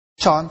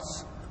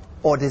chance,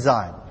 or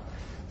design.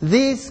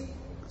 These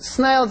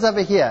snails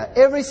over here,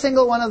 every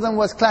single one of them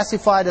was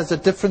classified as a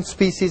different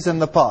species in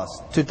the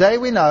past. Today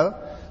we know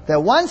they're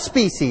one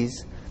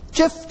species,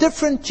 just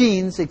different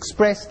genes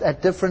expressed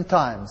at different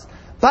times.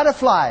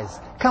 Butterflies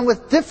come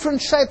with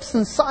different shapes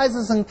and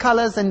sizes and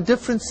colors and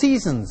different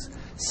seasons.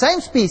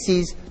 Same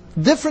species,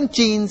 different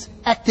genes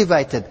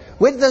activated.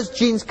 Where did those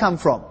genes come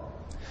from?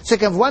 So you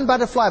can have one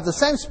butterfly of the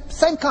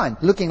same kind,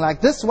 looking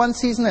like this one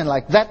season and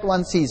like that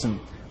one season.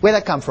 Where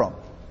they come from?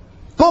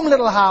 Boom,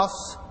 little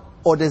house,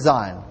 or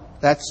design.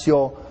 That's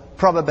your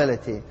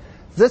probability.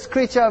 This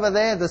creature over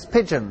there, this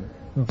pigeon,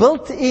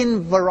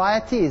 built-in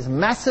variety is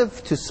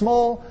massive to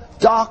small,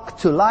 dark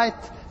to light,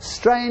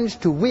 strange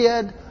to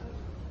weird,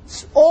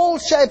 all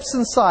shapes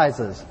and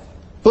sizes.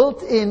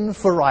 Built-in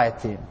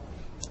variety.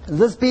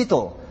 This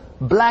beetle,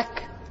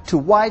 black to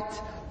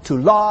white to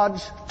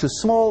large to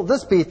small.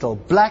 This beetle,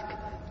 black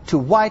to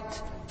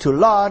white to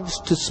large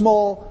to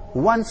small,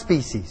 one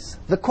species,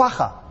 the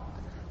quagga.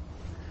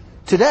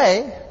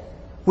 Today,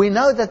 we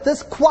know that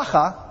this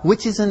quagga,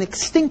 which is an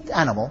extinct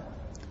animal,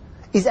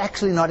 is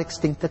actually not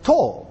extinct at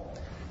all.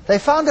 They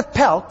found a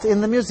pelt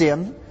in the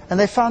museum, and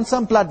they found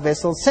some blood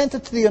vessels, sent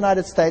it to the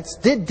United States,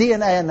 did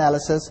DNA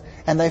analysis,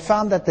 and they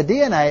found that the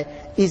DNA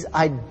is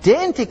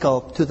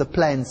identical to the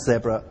plains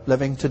zebra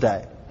living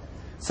today.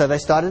 So they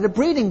started a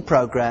breeding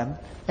program,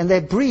 and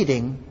they're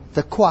breeding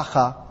the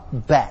quagga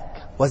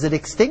back. Was it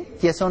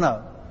extinct? Yes or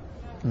no?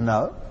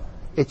 No.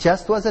 It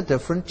just was a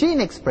different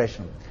gene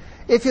expression.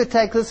 If you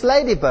take this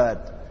ladybird,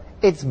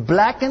 it's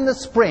black in the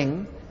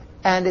spring,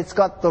 and it's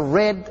got the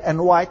red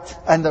and white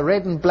and the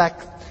red and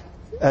black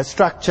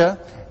structure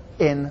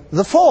in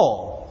the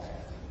fall.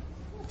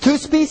 Two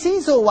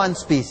species or one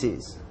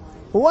species?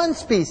 One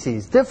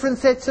species, different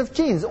sets of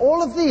genes.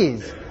 All of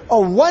these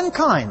are one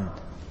kind.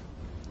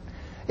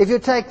 If you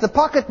take the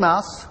pocket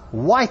mouse,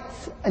 white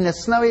in a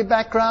snowy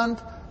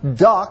background,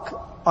 dark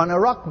on a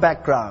rock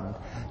background.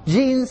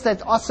 Genes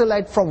that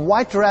oscillate from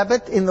white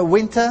rabbit in the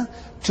winter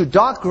to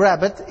dark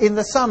rabbit in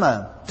the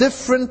summer.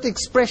 Different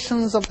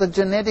expressions of the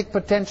genetic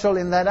potential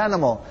in that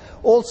animal.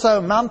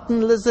 Also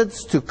mountain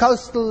lizards to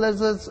coastal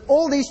lizards,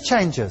 all these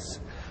changes.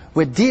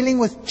 We're dealing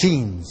with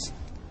genes.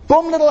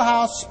 Boom, little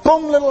house,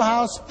 boom, little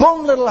house,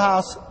 boom, little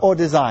house, or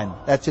design.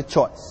 That's your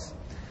choice.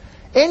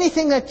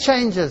 Anything that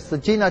changes the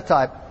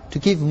genotype to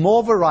give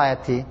more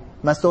variety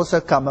must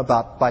also come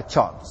about by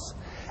chance.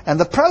 And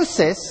the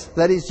process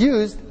that is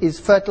used is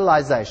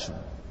fertilization.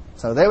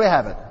 So there we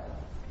have it.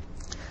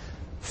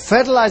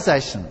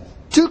 Fertilization.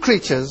 Two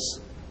creatures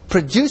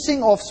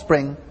producing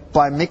offspring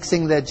by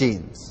mixing their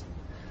genes.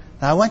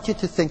 Now I want you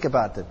to think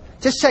about it.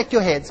 Just shake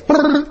your heads.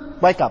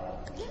 Wake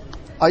up.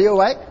 Are you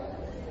awake?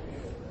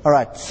 All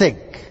right,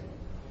 think.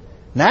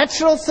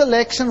 Natural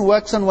selection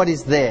works on what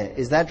is there.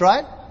 Is that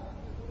right?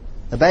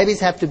 The babies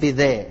have to be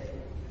there.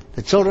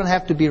 The children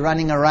have to be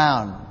running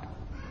around.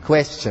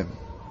 Question.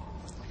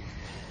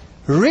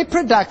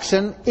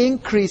 Reproduction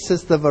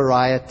increases the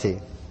variety.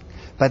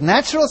 But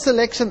natural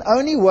selection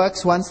only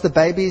works once the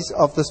babies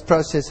of this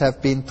process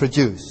have been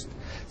produced.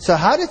 So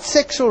how did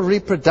sexual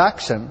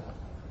reproduction,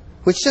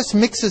 which just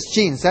mixes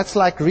genes, that's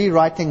like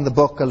rewriting the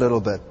book a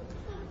little bit.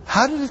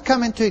 How did it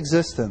come into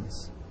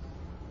existence?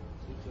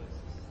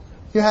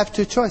 You have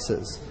two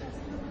choices.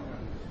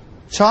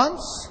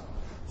 Chance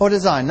or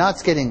design. Now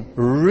it's getting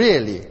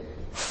really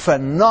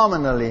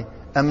phenomenally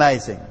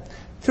amazing.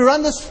 To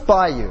run this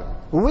by you,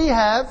 we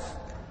have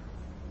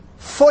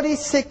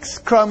 46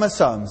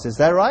 chromosomes, is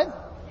that right?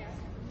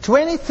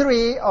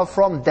 23 are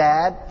from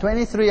dad,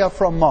 23 are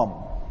from mom.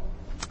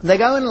 They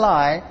go and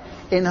lie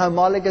in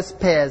homologous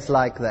pairs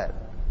like that.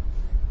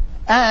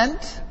 And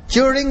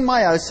during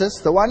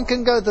meiosis, the one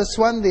can go this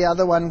one, the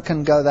other one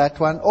can go that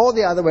one, or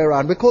the other way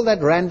around. We call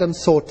that random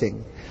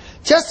sorting.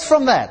 Just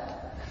from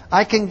that,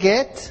 I can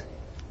get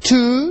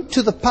 2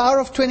 to the power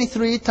of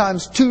 23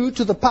 times 2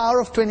 to the power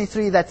of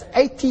 23. That's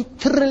 80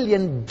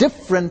 trillion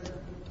different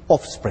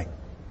offspring.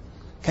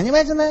 Can you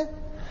imagine that?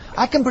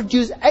 I can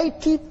produce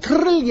 80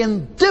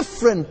 trillion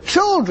different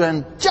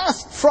children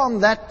just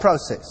from that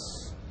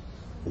process.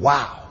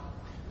 Wow.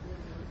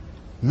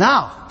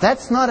 Now,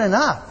 that's not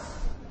enough.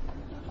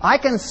 I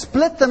can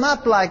split them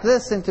up like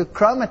this into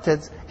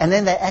chromatids, and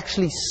then they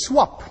actually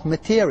swap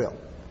material.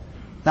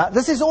 Now,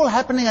 this is all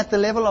happening at the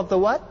level of the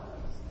what?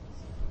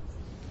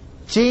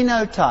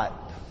 Genotype.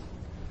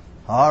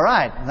 All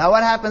right. Now,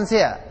 what happens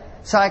here?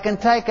 So I can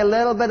take a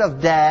little bit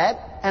of dad,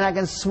 and I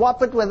can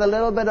swap it with a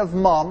little bit of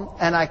mom,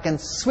 and I can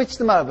switch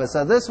them over.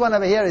 So this one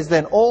over here is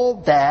then all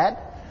dad,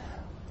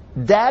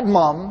 dad,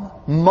 mom,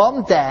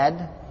 mom,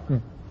 dad,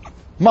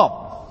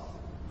 mom.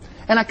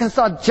 And I can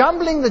start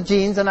jumbling the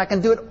genes, and I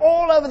can do it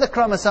all over the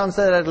chromosomes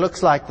so that it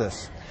looks like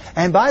this.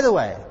 And by the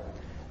way,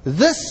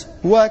 this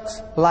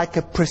works like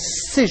a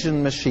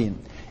precision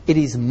machine. It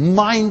is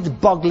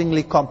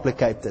mind-bogglingly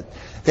complicated.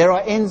 There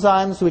are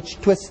enzymes which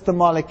twist the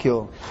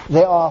molecule.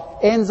 There are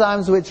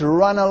enzymes which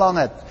run along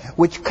it,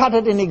 which cut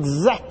it in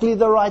exactly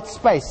the right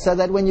space so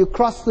that when you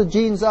cross the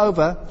genes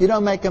over, you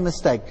don't make a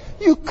mistake.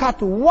 You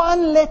cut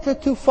one letter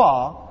too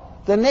far,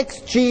 the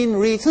next gene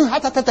reads, so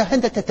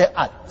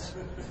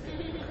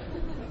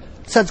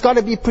it's got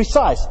to be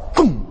precise.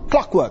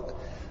 Clockwork.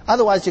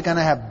 Otherwise you're going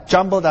to have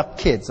jumbled up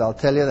kids, I'll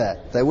tell you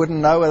that. They wouldn't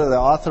know whether they're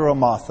Arthur or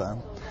Martha.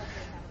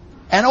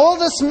 And all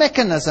this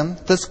mechanism,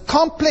 this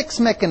complex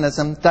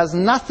mechanism, does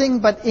nothing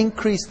but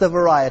increase the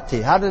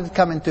variety. How did it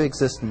come into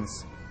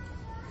existence?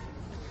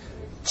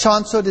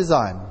 Chance or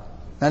design?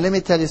 Now let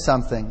me tell you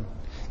something.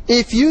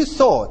 If you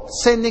thought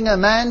sending a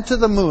man to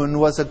the moon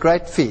was a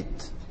great feat,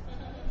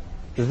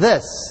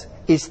 this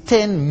is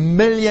 10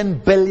 million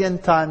billion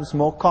times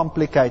more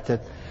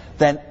complicated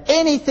than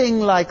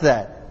anything like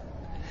that.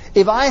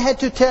 If I had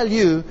to tell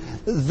you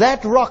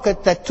that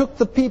rocket that took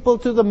the people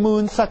to the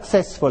moon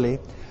successfully,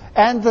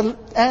 and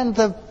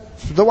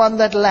the one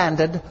that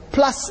landed,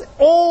 plus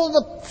all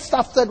the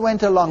stuff that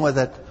went along with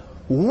it,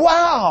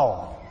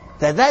 wow!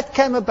 That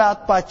came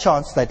about by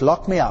chance, they'd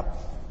lock me up.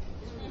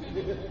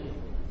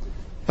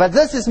 But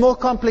this is more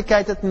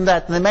complicated than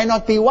that. And there may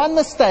not be one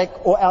mistake,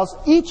 or else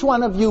each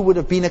one of you would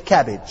have been a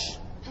cabbage.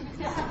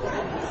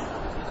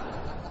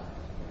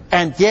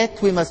 And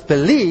yet we must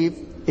believe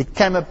it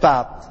came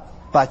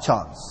about by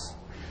chance.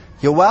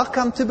 You're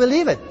welcome to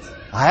believe it.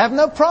 I have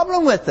no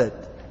problem with it.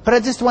 But I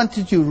just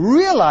wanted you to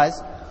realize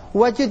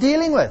what you're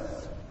dealing with.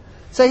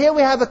 So here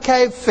we have a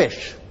cave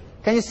fish.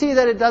 Can you see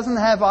that it doesn't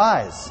have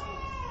eyes?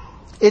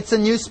 It's a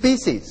new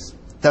species.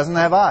 It doesn't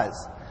have eyes.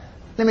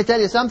 Let me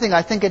tell you something.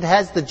 I think it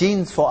has the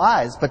genes for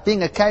eyes. But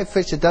being a cave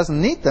fish, it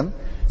doesn't need them.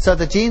 So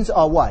the genes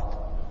are what?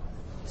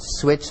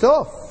 Switched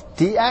off.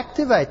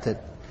 Deactivated.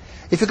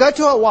 If you go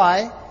to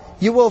Hawaii,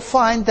 you will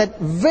find that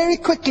very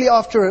quickly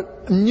after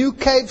a new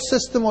cave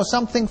system or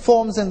something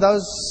forms in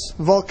those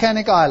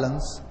volcanic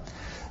islands,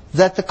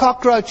 that the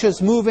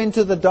cockroaches move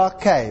into the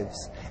dark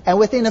caves. And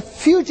within a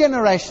few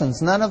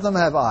generations, none of them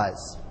have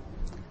eyes.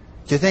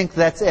 Do you think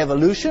that's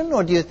evolution,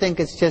 or do you think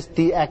it's just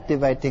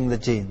deactivating the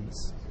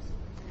genes?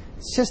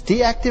 It's just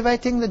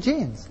deactivating the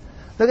genes.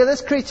 Look at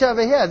this creature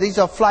over here. These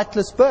are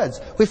flightless birds.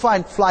 We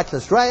find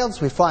flightless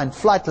rails, we find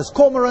flightless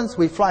cormorants,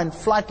 we find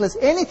flightless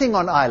anything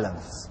on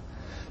islands.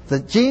 The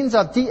genes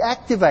are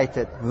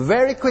deactivated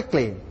very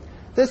quickly.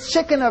 This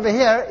chicken over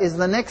here is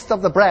the next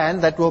of the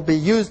brand that will be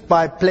used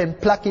by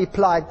Plucky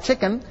Plied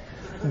Chicken,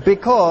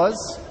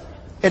 because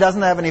it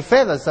doesn't have any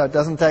feathers, so it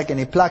doesn't take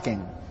any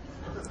plucking.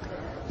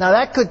 Now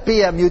that could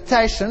be a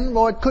mutation,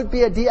 or it could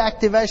be a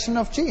deactivation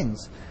of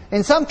genes.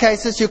 In some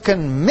cases you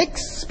can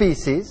mix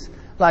species,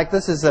 like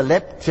this is a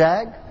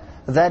lepjag,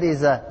 that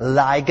is a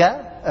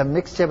liger, a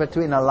mixture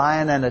between a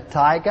lion and a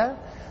tiger.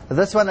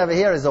 This one over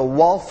here is a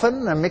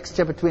wolfen, a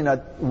mixture between a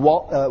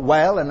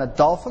whale and a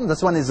dolphin.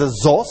 This one is a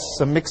zos,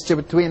 a mixture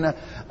between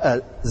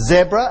a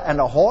zebra and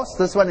a horse.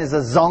 This one is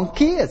a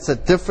zonki. It's a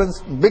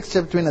different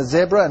mixture between a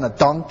zebra and a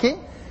donkey.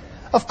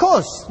 Of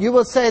course, you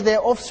will say their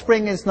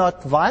offspring is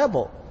not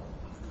viable.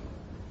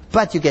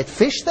 But you get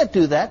fish that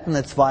do that, and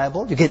it's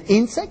viable. You get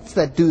insects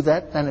that do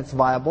that, and it's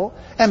viable.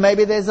 And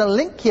maybe there's a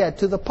link here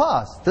to the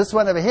past. This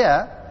one over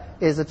here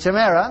is a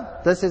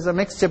chimera. This is a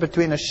mixture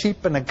between a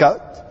sheep and a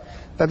goat.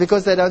 But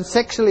because they don't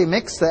sexually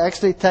mix, they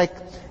actually take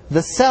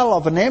the cell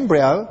of an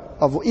embryo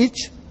of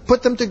each,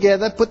 put them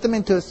together, put them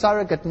into a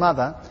surrogate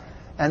mother,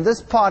 and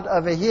this part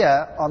over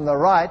here on the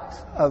right,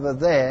 over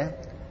there,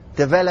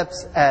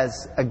 develops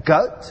as a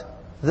goat.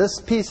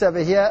 This piece over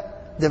here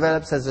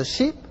develops as a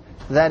sheep.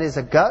 That is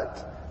a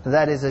goat.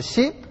 That is a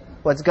sheep.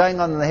 What's going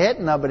on in the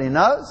head, nobody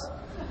knows.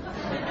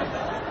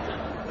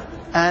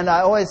 And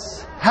I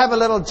always have a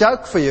little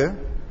joke for you,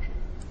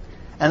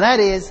 and that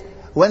is,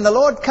 when the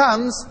Lord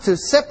comes to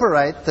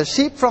separate the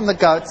sheep from the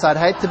goats, I'd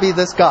hate to be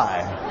this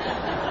guy.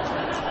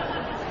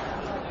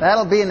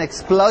 That'll be an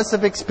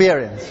explosive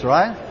experience,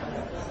 right?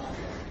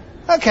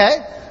 Okay,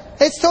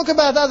 let's talk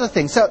about other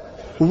things. So,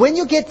 when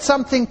you get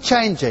something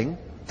changing,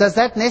 does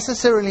that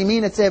necessarily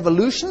mean it's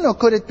evolution, or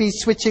could it be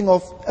switching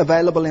off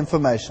available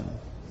information?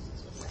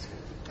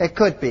 It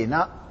could be.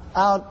 Now,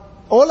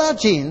 all our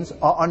genes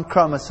are on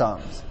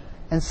chromosomes.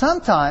 And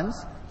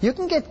sometimes you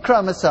can get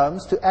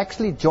chromosomes to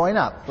actually join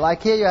up.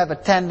 Like here you have a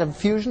tandem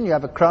fusion, you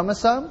have a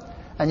chromosome,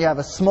 and you have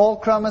a small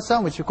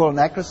chromosome, which you call an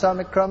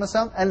acrosomic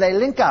chromosome, and they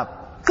link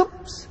up.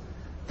 Oops.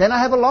 Then I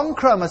have a long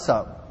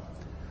chromosome.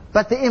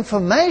 But the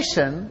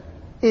information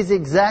is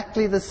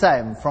exactly the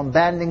same from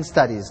banding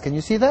studies. Can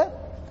you see that?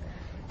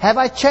 Have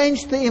I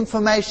changed the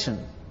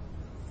information?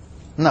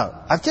 No.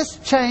 I've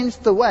just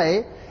changed the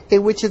way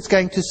in which it's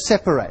going to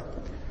separate.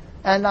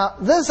 And now,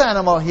 this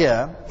animal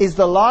here is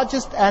the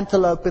largest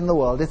antelope in the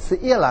world. It's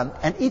the eland,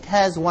 and it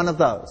has one of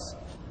those.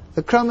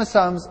 The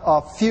chromosomes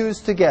are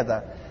fused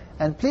together.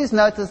 And please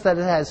notice that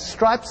it has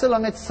stripes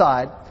along its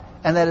side,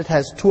 and that it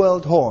has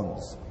twirled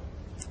horns.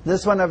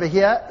 This one over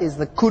here is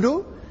the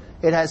kudu.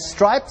 It has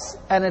stripes,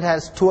 and it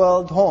has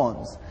twirled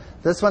horns.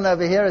 This one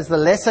over here is the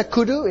lesser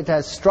kudu. It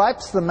has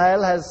stripes. The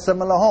male has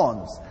similar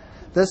horns.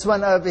 This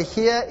one over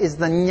here is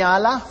the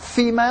nyala,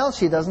 female.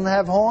 She doesn't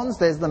have horns.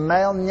 There's the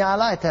male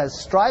nyala. It has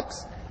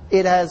stripes.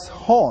 It has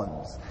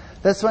horns.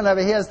 This one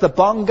over here is the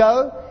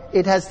bongo.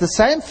 it has the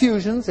same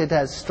fusions, it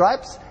has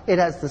stripes, it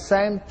has the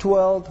same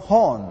twirled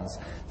horns.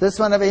 This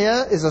one over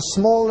here is a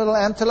small little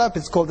antelope,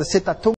 it's called the sitatung.